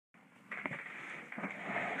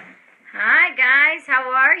guys,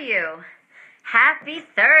 how are you? Happy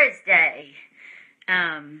Thursday.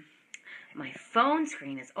 My phone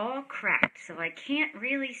screen is all cracked, so I can't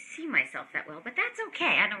really see myself that well, but that's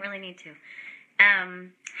okay. I don't really need to.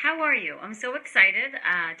 How are you? I'm so excited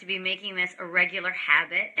to be making this a regular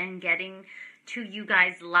habit and getting to you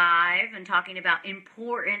guys live and talking about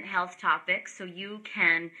important health topics so you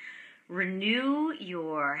can renew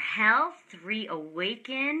your health,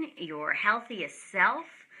 reawaken your healthiest self,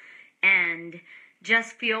 and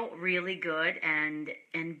just feel really good and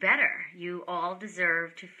better. You all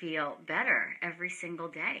deserve to feel better every single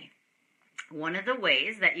day. One of the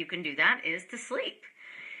ways that you can do that is to sleep.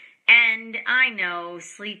 And I know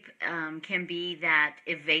sleep can be that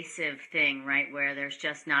evasive thing, right, where there's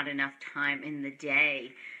just not enough time in the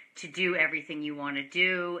day to do everything you want to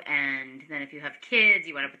do. And then if you have kids,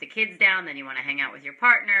 you want to put the kids down, then you want to hang out with your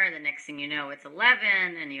partner. The next thing you know, it's 11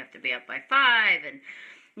 and you have to be up by 5 and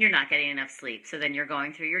you're not getting enough sleep. So then you're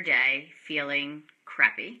going through your day feeling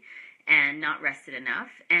crappy and not rested enough.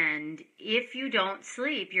 And if you don't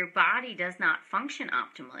sleep, your body does not function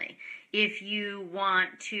optimally. If you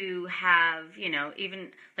want to have,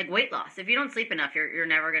 even like weight loss, if you don't sleep enough, you're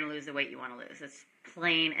never going to lose the weight you want to lose. It's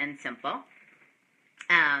plain and simple.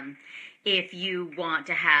 If you want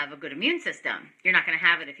to have a good immune system, you're not going to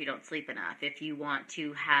have it if you don't sleep enough. If you want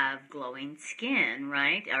to have glowing skin,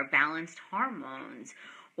 right, or balanced hormones,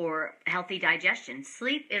 or healthy digestion.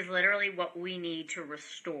 Sleep is literally what we need to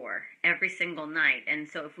restore every single night. And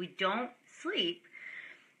so if we don't sleep,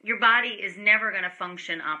 your body is never going to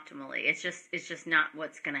function optimally. It's just not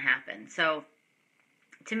what's going to happen. So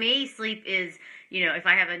to me, sleep is, if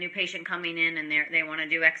I have a new patient coming in and they want to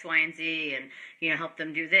do X, Y, and Z and, help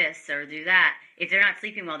them do this or do that, if they're not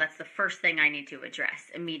sleeping well, that's the first thing I need to address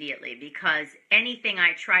immediately, because anything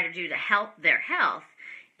I try to do to help their health,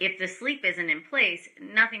 if the sleep isn't in place,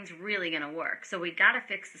 nothing's really going to work. So we got to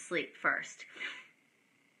fix the sleep first.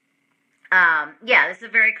 This is a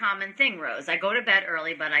very common thing, Rose. I go to bed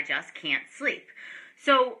early, but I just can't sleep.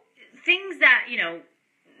 So things that,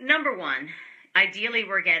 number one, ideally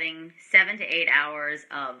we're getting 7 to 8 hours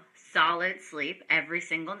of solid sleep every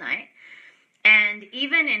single night. And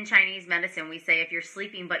even in Chinese medicine, we say if you're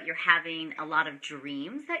sleeping but you're having a lot of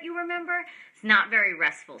dreams that you remember, it's not very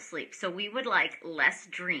restful sleep. So we would like less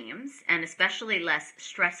dreams, and especially less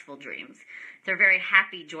stressful dreams. They're very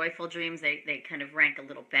happy, joyful dreams. They kind of rank a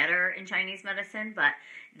little better in Chinese medicine, but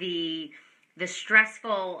the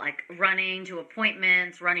stressful, like running to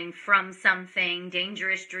appointments, running from something,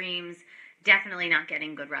 dangerous dreams, definitely not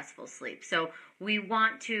getting good restful sleep. So we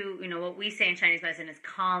want to, what we say in Chinese medicine is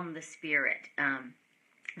calm the spirit.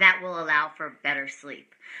 That will allow for better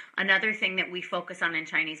sleep. Another thing that we focus on in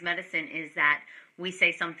Chinese medicine is that we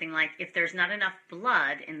say something like, if there's not enough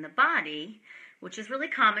blood in the body, which is really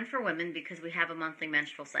common for women because we have a monthly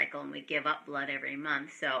menstrual cycle and we give up blood every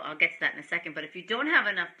month. So I'll get to that in a second. But if you don't have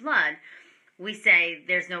enough blood, we say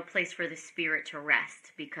there's no place for the spirit to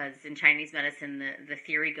rest, because in Chinese medicine, the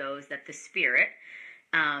theory goes that the spirit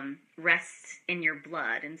rests in your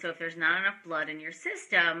blood. And so if there's not enough blood in your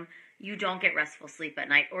system, you don't get restful sleep at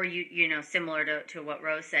night. Or, similar to what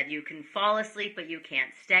Rose said, you can fall asleep, but you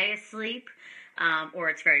can't stay asleep. Or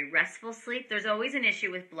it's very restful sleep. There's always an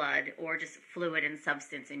issue with blood or just fluid and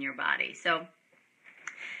substance in your body. So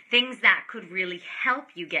things that could really help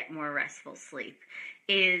you get more restful sleep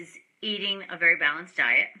is eating a very balanced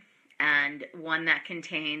diet, and one that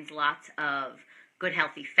contains lots of good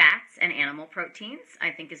healthy fats and animal proteins, I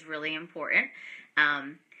think is really important.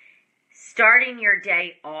 Starting your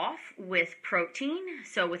day off with protein,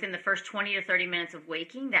 so within the first 20 to 30 minutes of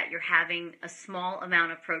waking, that you're having a small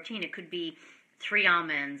amount of protein. It could be 3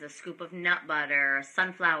 almonds, a scoop of nut butter,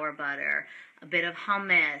 sunflower butter, a bit of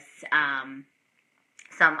hummus,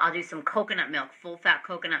 I'll do some coconut milk, full fat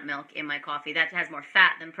coconut milk in my coffee. That has more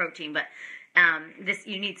fat than protein, but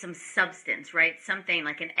you need some substance, right? Something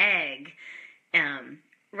like an egg,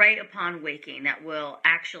 right upon waking, that will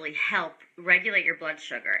actually help regulate your blood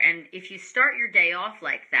sugar. And if you start your day off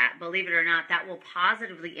like that, believe it or not, that will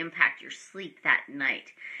positively impact your sleep that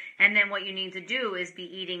night. And then what you need to do is be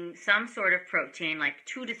eating some sort of protein, like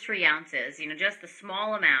 2 to 3 ounces, just a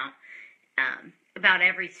small amount, about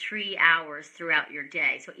every 3 hours throughout your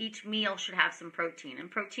day. So each meal should have some protein. And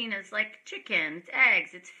protein is like chicken, it's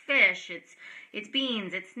eggs, it's fish, it's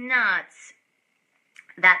beans, it's nuts,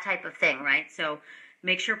 that type of thing, right? So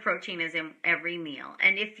make sure protein is in every meal.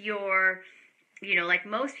 And if you're, like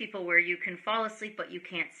most people where you can fall asleep but you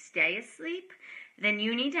can't stay asleep, then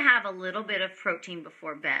you need to have a little bit of protein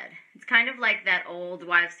before bed. It's kind of like that old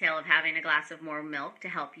wives' tale of having a glass of more milk to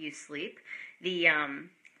help you sleep.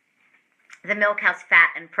 the milk has fat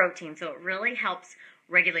and protein, so it really helps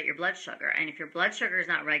regulate your blood sugar. And if your blood sugar is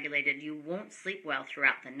not regulated, you won't sleep well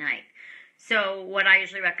throughout the night. So what I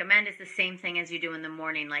usually recommend is the same thing as you do in the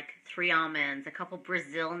morning, like 3 almonds, a couple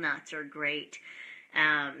Brazil nuts are great.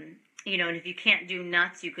 And if you can't do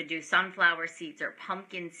nuts, you could do sunflower seeds or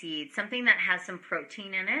pumpkin seeds, something that has some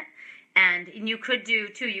protein in it. And you could do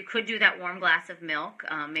that warm glass of milk.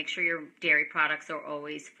 Make sure your dairy products are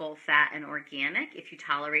always full fat and organic if you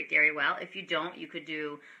tolerate dairy well. If you don't, you could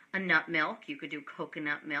do a nut milk. You could do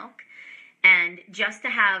coconut milk. And just to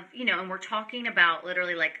have, and we're talking about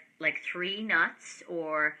literally like 3 nuts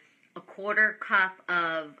or a quarter cup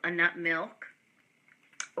of a nut milk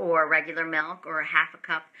or regular milk or a half a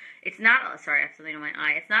cup. It's not, sorry, I have something on my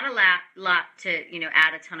eye. It's not a lot to,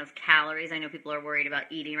 add a ton of calories. I know people are worried about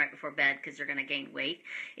eating right before bed because they're going to gain weight.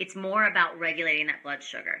 It's more about regulating that blood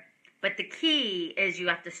sugar. But the key is you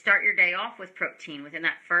have to start your day off with protein within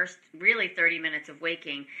that first really 30 minutes of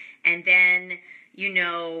waking. And then,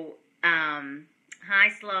 hi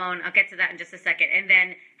Sloan, I'll get to that in just a second. And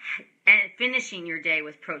then finishing your day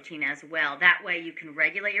with protein as well. That way you can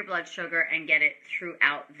regulate your blood sugar and get it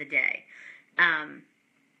throughout the day.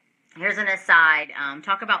 Here's an aside.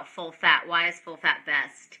 Talk about full fat. Why is full fat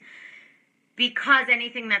best? Because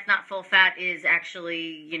anything that's not full fat is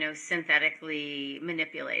actually, synthetically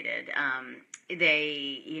manipulated.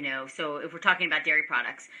 So if we're talking about dairy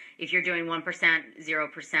products, if you're doing 1%,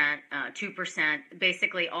 0%, 2%,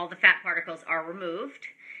 basically all the fat particles are removed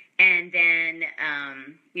and then,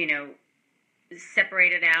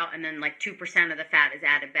 separated out, and then like 2% of the fat is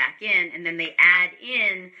added back in, and then they add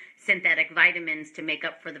in synthetic vitamins to make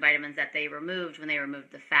up for the vitamins that they removed when they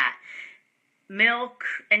removed the fat. Milk,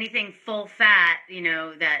 anything full fat,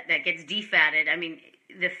 that gets defatted,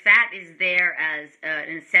 the fat is there as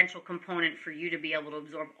an essential component for you to be able to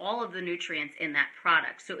absorb all of the nutrients in that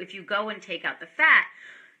product. So if you go and take out the fat,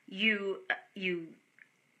 you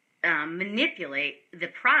manipulate the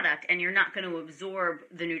product, and you're not going to absorb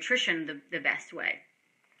the nutrition the best way.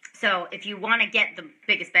 So if you want to get the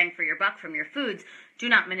biggest bang for your buck from your foods, do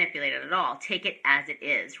not manipulate it at all. Take it as it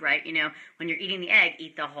is, right? When you're eating the egg,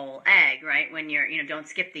 eat the whole egg, right? When you're, don't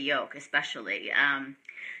skip the yolk, especially.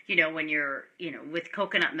 When you're, with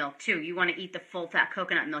coconut milk too, you want to eat the full fat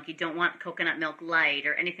coconut milk. You don't want coconut milk light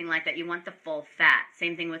or anything like that. You want the full fat.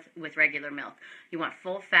 Same thing with regular milk. You want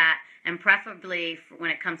full fat, and preferably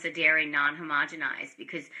when it comes to dairy, non-homogenized,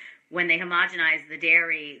 because when they homogenize the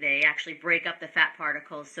dairy, they actually break up the fat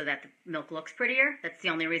particles so that the milk looks prettier. That's the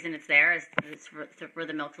only reason it's there, is for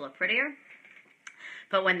the milk to look prettier.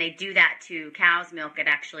 But when they do that to cow's milk, it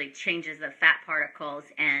actually changes the fat particles,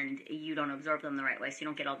 and you don't absorb them the right way, so you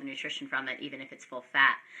don't get all the nutrition from it, even if it's full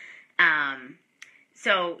fat.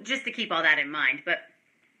 So just to keep all that in mind.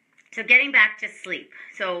 So getting back to sleep.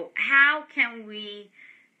 So how can we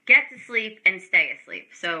get to sleep and stay asleep?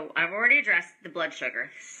 So I've already addressed the blood sugar.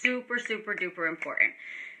 Super, super duper important.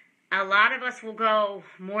 A lot of us will go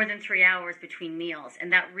more than 3 hours between meals,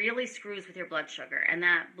 and that really screws with your blood sugar. And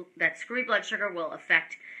that screwy blood sugar will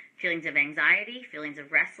affect feelings of anxiety, feelings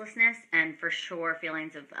of restlessness, and for sure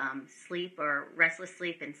feelings of sleep or restless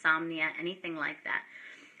sleep, insomnia, anything like that.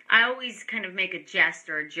 I always kind of make a jest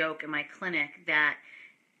or a joke in my clinic that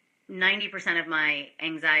 90% of my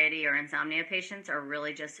anxiety or insomnia patients are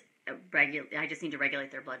really just I just need to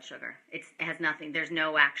regulate their blood sugar. It has nothing, there's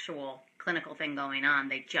no actual clinical thing going on.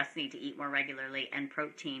 They just need to eat more regularly, and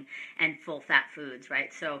protein and full fat foods,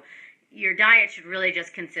 right? So your diet should really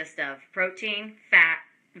just consist of protein, fat,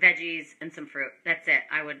 veggies, and some fruit. That's it.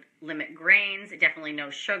 I would limit grains, definitely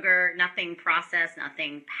no sugar, nothing processed,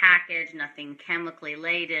 nothing packaged, nothing chemically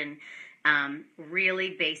laden.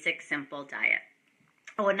 Really basic, simple diet.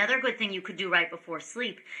 Oh, another good thing you could do right before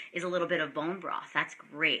sleep is a little bit of bone broth. That's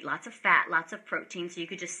great. Lots of fat, lots of protein. So you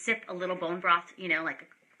could just sip a little bone broth, like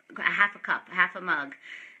a half a cup, half a mug.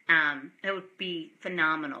 It would be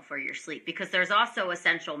phenomenal for your sleep, because there's also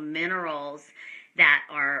essential minerals that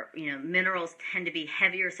are, minerals tend to be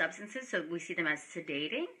heavier substances, so we see them as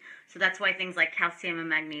sedating. So that's why things like calcium and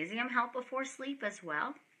magnesium help before sleep as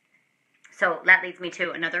well. So that leads me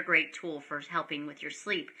to another great tool for helping with your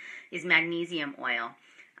sleep is magnesium oil.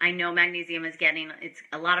 I know magnesium is it's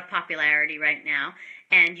a lot of popularity right now,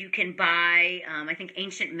 and you can buy, I think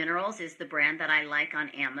Ancient Minerals is the brand that I like on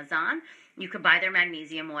Amazon. You could buy their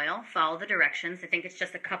magnesium oil, follow the directions. I think it's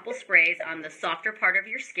just a couple sprays on the softer part of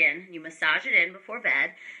your skin. You massage it in before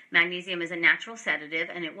bed. Magnesium is a natural sedative,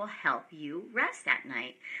 and it will help you rest at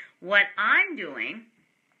night. What I'm doing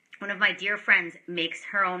One of my dear friends makes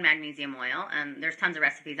her own magnesium oil, and there's tons of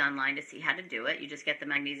recipes online to see how to do it. You just get the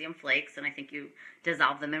magnesium flakes, and I think you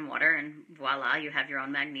dissolve them in water, and voila, you have your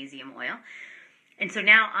own magnesium oil. And so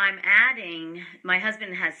now I'm adding, my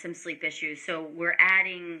husband has some sleep issues, so we're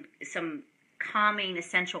adding some calming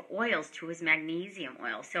essential oils to his magnesium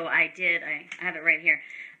oil. So I have it right here.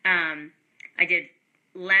 I did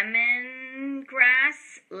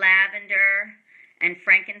lemongrass, lavender, and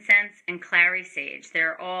frankincense and clary sage.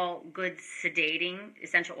 They're all good sedating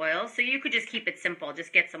essential oils. So you could just keep it simple.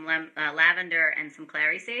 Just get some lavender and some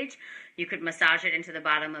clary sage. You could massage it into the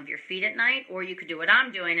bottom of your feet at night, or you could do what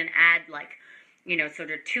I'm doing and add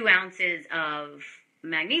sort of 2 ounces of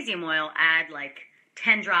magnesium oil, add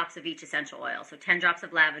 10 drops of each essential oil. So 10 drops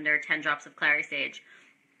of lavender, 10 drops of clary sage.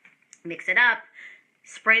 Mix it up,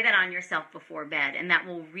 spray that on yourself before bed, and that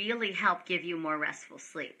will really help give you more restful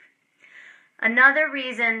sleep. Another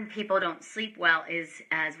reason people don't sleep well is,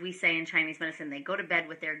 as we say in Chinese medicine, they go to bed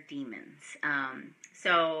with their demons.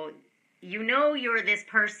 So you know you're this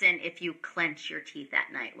person if you clench your teeth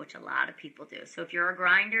at night, which a lot of people do. So if you're a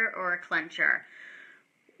grinder or a clencher,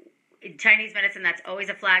 in Chinese medicine, that's always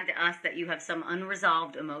a flag to us that you have some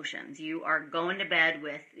unresolved emotions. You are going to bed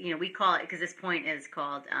with, we call it, because this point is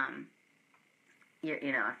called, oh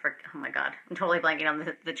my God, I'm totally blanking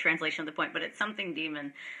on the translation of the point, but it's something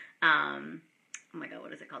demon. Oh my God,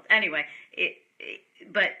 what is it called? Anyway,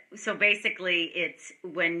 but so basically it's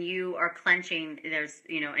when you are clenching, there's,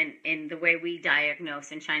 in the way we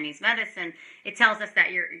diagnose in Chinese medicine, it tells us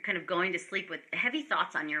that you're kind of going to sleep with heavy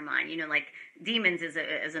thoughts on your mind. Demons is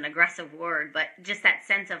an aggressive word, but just that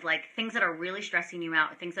sense of things that are really stressing you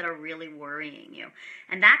out, things that are really worrying you.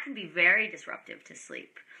 And that can be very disruptive to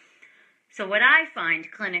sleep. So what I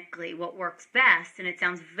find clinically, what works best, and it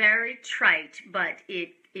sounds very trite, but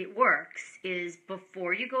it works, is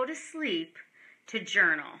before you go to sleep to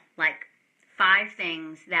journal 5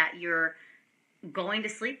 things that you're going to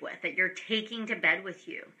sleep with, that you're taking to bed with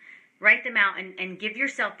you. Write them out and give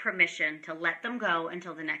yourself permission to let them go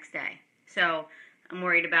until the next day. So I'm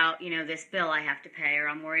worried about, this bill I have to pay, or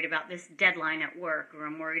I'm worried about this deadline at work, or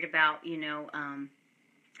I'm worried about,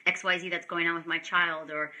 XYZ that's going on with my child,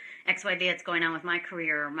 or XYZ that's going on with my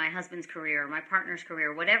career, or my husband's career, or my partner's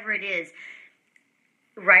career, whatever it is.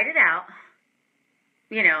 Write it out,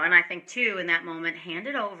 and I think too, in that moment, hand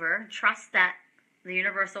it over, trust that the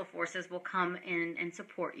universal forces will come in and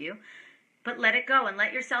support you, but let it go and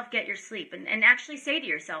let yourself get your sleep, and actually say to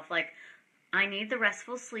yourself, I need the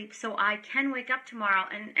restful sleep so I can wake up tomorrow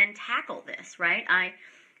and tackle this, right?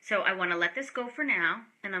 So I want to let this go for now,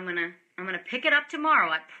 and I'm gonna pick it up tomorrow.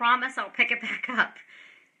 I promise I'll pick it back up,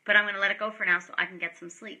 but I'm gonna let it go for now so I can get some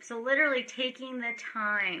sleep. So literally taking the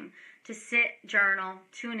time to sit, journal,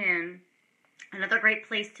 tune in. Another great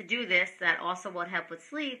place to do this that also will help with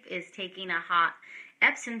sleep is taking a hot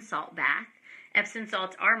Epsom salt bath. Epsom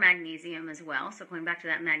salts are magnesium as well. So going back to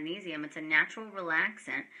that magnesium, it's a natural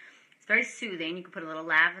relaxant. It's very soothing. You can put a little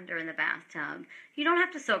lavender in the bathtub. You don't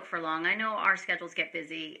have to soak for long. I know our schedules get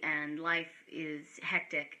busy and life is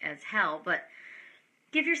hectic as hell, but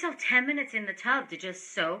give yourself 10 minutes in the tub to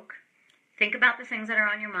just soak. Think about the things that are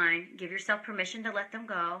on your mind. Give yourself permission to let them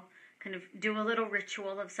go. Kind of do a little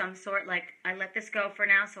ritual of some sort, I let this go for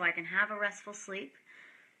now so I can have a restful sleep.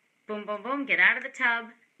 Boom, boom, boom. Get out of the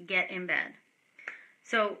tub. Get in bed.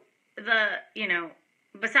 So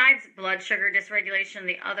besides blood sugar dysregulation,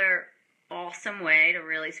 the other awesome way to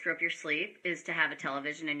really screw up your sleep is to have a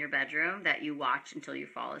television in your bedroom that you watch until you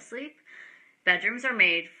fall asleep. Bedrooms are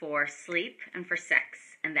made for sleep and for sex,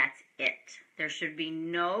 and that's it. There should be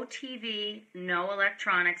no TV, no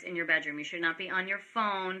electronics in your bedroom. You should not be on your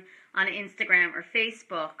phone, on Instagram or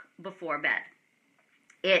Facebook before bed.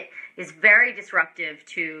 It is very disruptive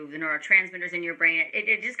to the neurotransmitters in your brain.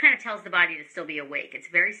 It just kind of tells the body to still be awake. It's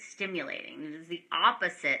very stimulating. It is the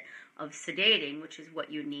opposite of sedating, which is what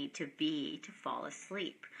you need to be to fall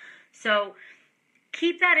asleep. So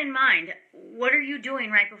keep that in mind. What are you doing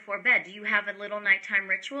right before bed? Do you have a little nighttime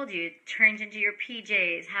ritual? Do you change into your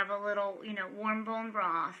PJs, have a little, warm bone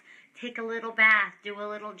broth, take a little bath, do a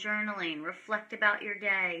little journaling, reflect about your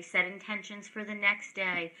day, set intentions for the next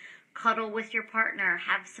day, cuddle with your partner,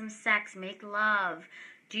 have some sex, make love?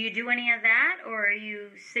 Do you do any of that, or are you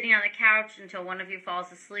sitting on the couch until one of you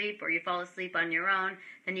falls asleep, or you fall asleep on your own,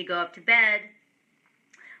 then you go up to bed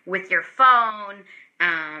with your phone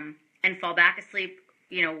and fall back asleep?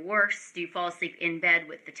 Worse, do you fall asleep in bed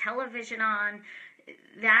with the television on?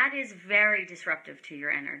 That is very disruptive to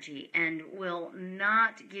your energy and will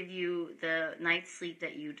not give you the night's sleep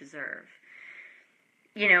that you deserve.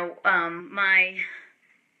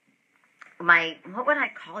 what would I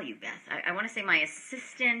call you, Beth? I want to say my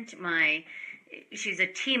assistant, she's a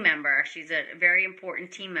team member. She's a very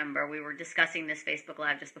important team member. We were discussing this Facebook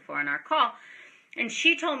Live just before on our call. And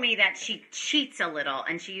she told me that she cheats a little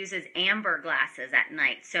and she uses amber glasses at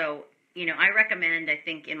night. So, I recommend, I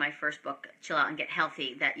think in my first book, Chill Out and Get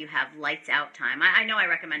Healthy, that you have lights out time. I know I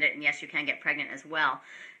recommend it, and yes, you can get pregnant as well.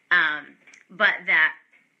 But that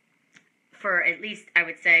for at least, I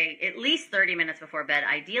would say, at least 30 minutes before bed,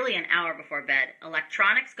 ideally an hour before bed,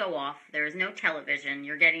 electronics go off. There is no television.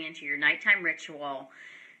 You're getting into your nighttime ritual,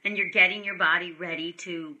 and you're getting your body ready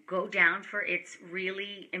to go down for its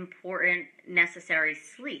really important, necessary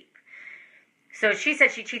sleep. So she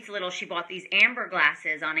said she cheats a little. She bought these amber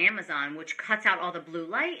glasses on Amazon, which cuts out all the blue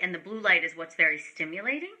light, and the blue light is what's very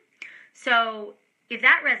stimulating. So if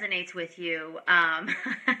that resonates with you,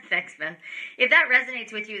 thanks, Beth. If that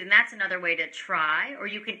resonates with you, then that's another way to try. Or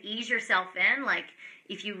you can ease yourself in. Like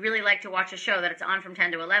if you really like to watch a show that it's on from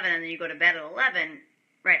 10 to 11 and then you go to bed at 11,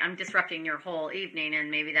 right, I'm disrupting your whole evening, and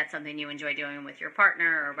maybe that's something you enjoy doing with your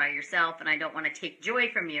partner or by yourself, and I don't want to take joy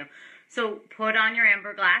from you. So put on your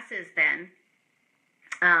amber glasses then,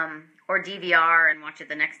 or DVR and watch it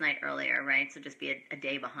the next night earlier, right? So just be a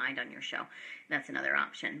day behind on your show. That's another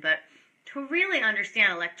option. But to really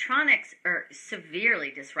understand, electronics are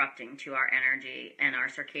severely disrupting to our energy and our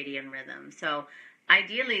circadian rhythm. So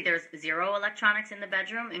ideally, there's 0 electronics in the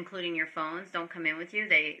bedroom, including your phones. Don't come in with you.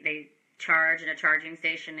 They charge at a charging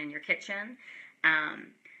station in your kitchen.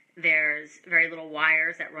 There's very little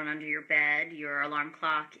wires that run under your bed. Your alarm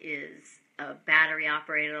clock is a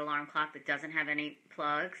battery-operated alarm clock that doesn't have any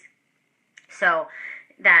plugs. So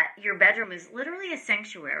that your bedroom is literally a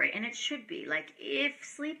sanctuary, and it should be. Like, if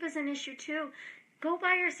sleep is an issue too, go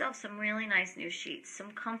buy yourself some really nice new sheets,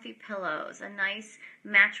 some comfy pillows, a nice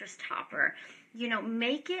mattress topper.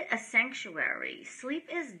 Make it a sanctuary. Sleep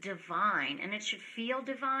is divine, and it should feel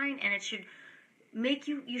divine, and it should make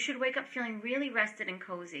you should wake up feeling really rested and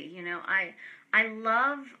cozy. I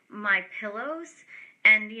love my pillows,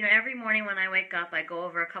 and every morning when I wake up, I go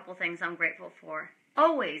over a couple things I'm grateful for.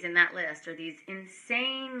 Always in that list are these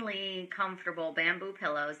insanely comfortable bamboo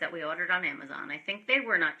pillows that we ordered on Amazon. I think they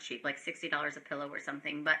were not cheap, like $60 a pillow or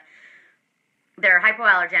something, but they're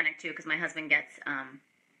hypoallergenic too, because my husband gets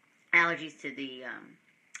allergies to the,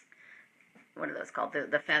 what are those called?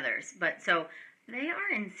 The feathers. But so they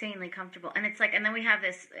are insanely comfortable. And it's like, and then we have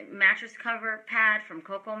this mattress cover pad from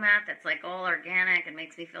Coco Mat that's like all organic and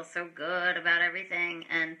makes me feel so good about everything.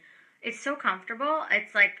 And it's so comfortable.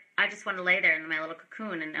 It's like, I just want to lay there in my little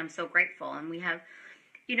cocoon, and I'm so grateful. And we have,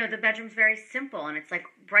 the bedroom's very simple, and it's like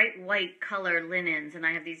bright white color linens, and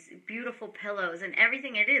I have these beautiful pillows, and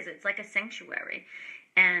everything it's like a sanctuary.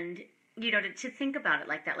 And, to think about it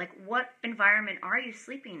like that, like what environment are you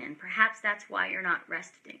sleeping in? Perhaps that's why you're not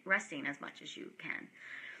resting as much as you can.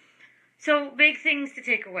 So big things to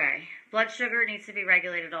take away. Blood sugar needs to be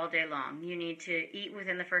regulated all day long. You need to eat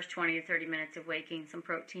within the first 20 to 30 minutes of waking, some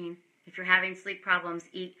protein. If you're having sleep problems,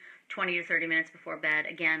 eat 20 to 30 minutes before bed.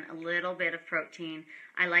 Again, a little bit of protein.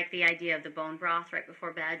 I like the idea of the bone broth right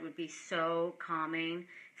before bed. Would be so calming,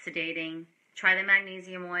 sedating. Try the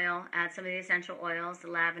magnesium oil. Add some of the essential oils, the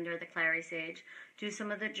lavender, the clary sage. Do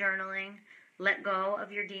some of the journaling. Let go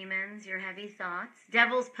of your demons, your heavy thoughts.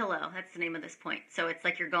 Devil's pillow, that's the name of this point. So it's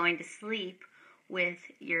like you're going to sleep with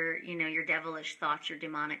your devilish thoughts, your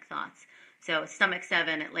demonic thoughts. So stomach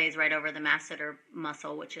 7, it lays right over the masseter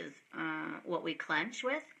muscle, which is what we clench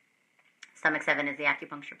with. Stomach 7 is the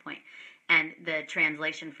acupuncture point. And the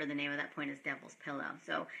translation for the name of that point is devil's pillow.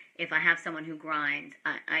 So if I have someone who grinds,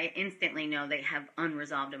 I instantly know they have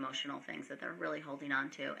unresolved emotional things that they're really holding on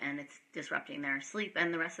to, and it's disrupting their sleep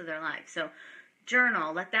and the rest of their life. So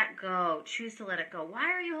journal, let that go, choose to let it go. Why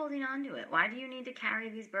are you holding on to it? Why do you need to carry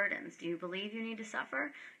these burdens? Do you believe you need to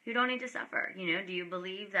suffer? You don't need to suffer. Do you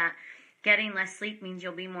believe that getting less sleep means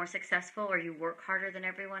you'll be more successful or you work harder than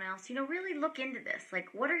everyone else? Really look into this. Like,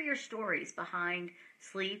 what are your stories behind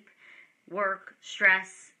sleep, work,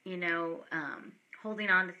 stress,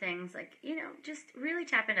 holding on to things? Like, just really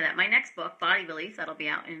tap into that. My next book, Body Belief, that'll be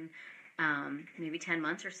out in maybe 10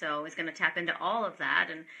 months or so, is going to tap into all of that.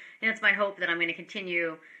 And it's my hope that I'm going to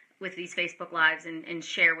continue with these Facebook Lives and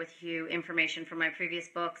share with you information from my previous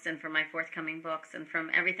books and from my forthcoming books and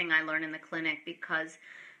from everything I learn in the clinic, because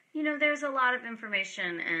there's a lot of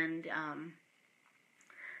information,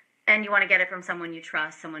 and you want to get it from someone you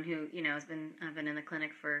trust, someone who, I've been in the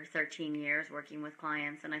clinic for 13 years working with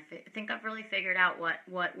clients, and I think I've really figured out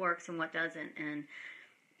what works and what doesn't, and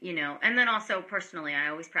then also personally, I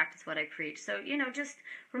always practice what I preach. So, just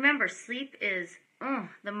remember, sleep is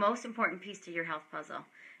the most important piece to your health puzzle.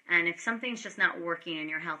 And if something's just not working in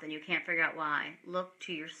your health and you can't figure out why, look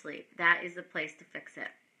to your sleep. That is the place to fix it.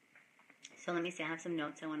 So let me see. I have some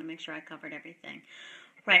notes. I want to make sure I covered everything.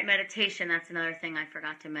 Right, meditation, that's another thing I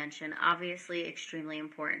forgot to mention. Obviously, extremely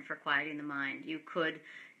important for quieting the mind. You could,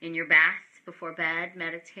 in your bath before bed,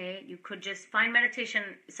 meditate. You could just find meditation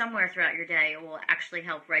somewhere throughout your day. It will actually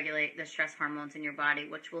help regulate the stress hormones in your body,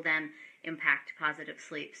 which will then impact positive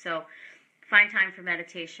sleep. So find time for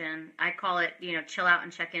meditation. I call it, chill out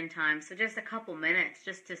and check in time. So just a couple minutes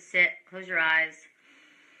just to sit, close your eyes,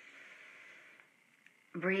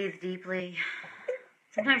 breathe deeply.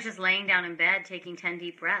 Sometimes just laying down in bed, taking 10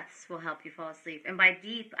 deep breaths will help you fall asleep. And by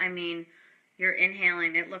deep, I mean you're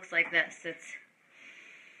inhaling. It looks like this.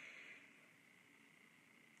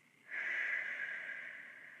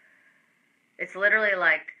 It's literally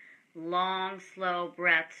like long, slow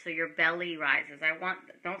breaths so your belly rises.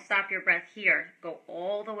 Don't stop your breath here. Go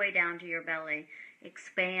all the way down to your belly.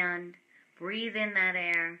 Expand. Breathe in that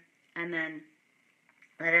air. And then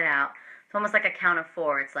let it out. It's almost like a count of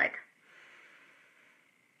 4. It's like...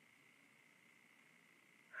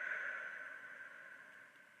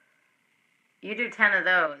 You do 10 of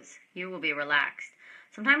those, you will be relaxed.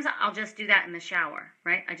 Sometimes I'll just do that in the shower,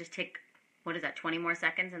 right? I just take, 20 more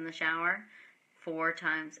seconds in the shower? 4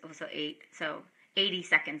 times, so 8. So 80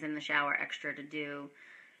 seconds in the shower extra to do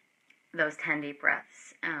those 10 deep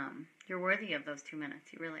breaths. You're worthy of those 2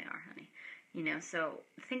 minutes. You really are, honey. So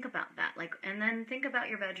think about that. And then think about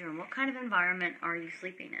your bedroom. What kind of environment are you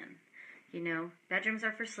sleeping in? Bedrooms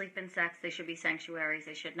are for sleep and sex. They should be sanctuaries.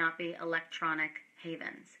 They should not be electronic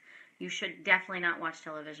havens. You should definitely not watch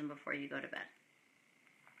television before you go to bed.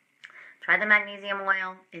 Try the magnesium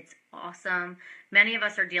oil. It's awesome. Many of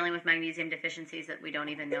us are dealing with magnesium deficiencies that we don't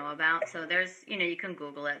even know about. So there's, you can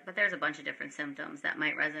Google it, but there's a bunch of different symptoms that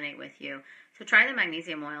might resonate with you. So try the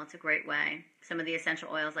magnesium oil. It's a great way. Some of the essential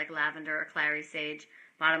oils like lavender or clary sage,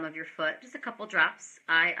 bottom of your foot, just a couple drops.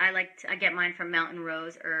 I get mine from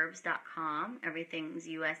mountainroseherbs.com. Everything's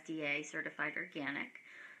USDA certified organic.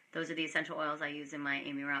 Those are the essential oils I use in my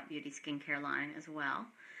Amy Raupp Beauty skincare line as well.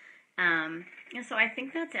 And so I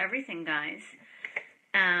think that's everything, guys.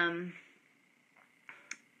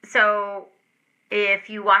 So if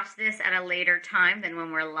you watch this at a later time than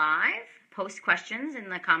when we're live, post questions in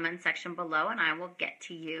the comment section below and I will get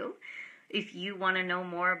to you. If you want to know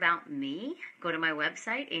more about me, go to my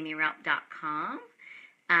website, amyraupp.com.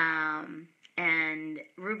 And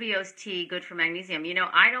Rubio's tea, good for magnesium.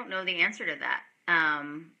 I don't know the answer to that.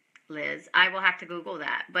 Liz, I will have to Google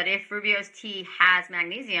that. But if Rubio's tea has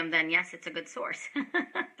magnesium, then yes, it's a good source.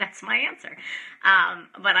 That's my answer.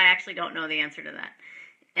 But I actually don't know the answer to that.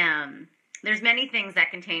 There's many things that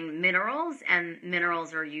contain minerals, and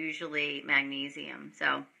minerals are usually magnesium.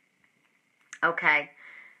 So, okay.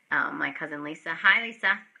 My cousin Lisa. Hi,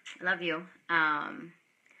 Lisa. I love you.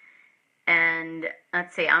 And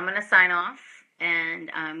let's see. I'm going to sign off. And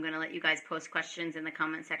I'm going to let you guys post questions in the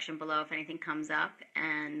comment section below if anything comes up.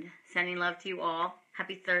 And sending love to you all.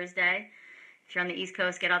 Happy Thursday. If you're on the East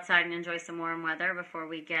Coast, get outside and enjoy some warm weather before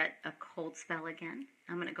we get a cold spell again.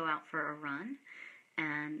 I'm going to go out for a run.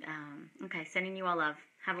 And, okay, sending you all love.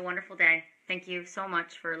 Have a wonderful day. Thank you so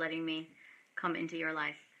much for letting me come into your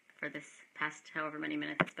life for this past however many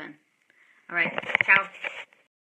minutes it's been. All right, ciao.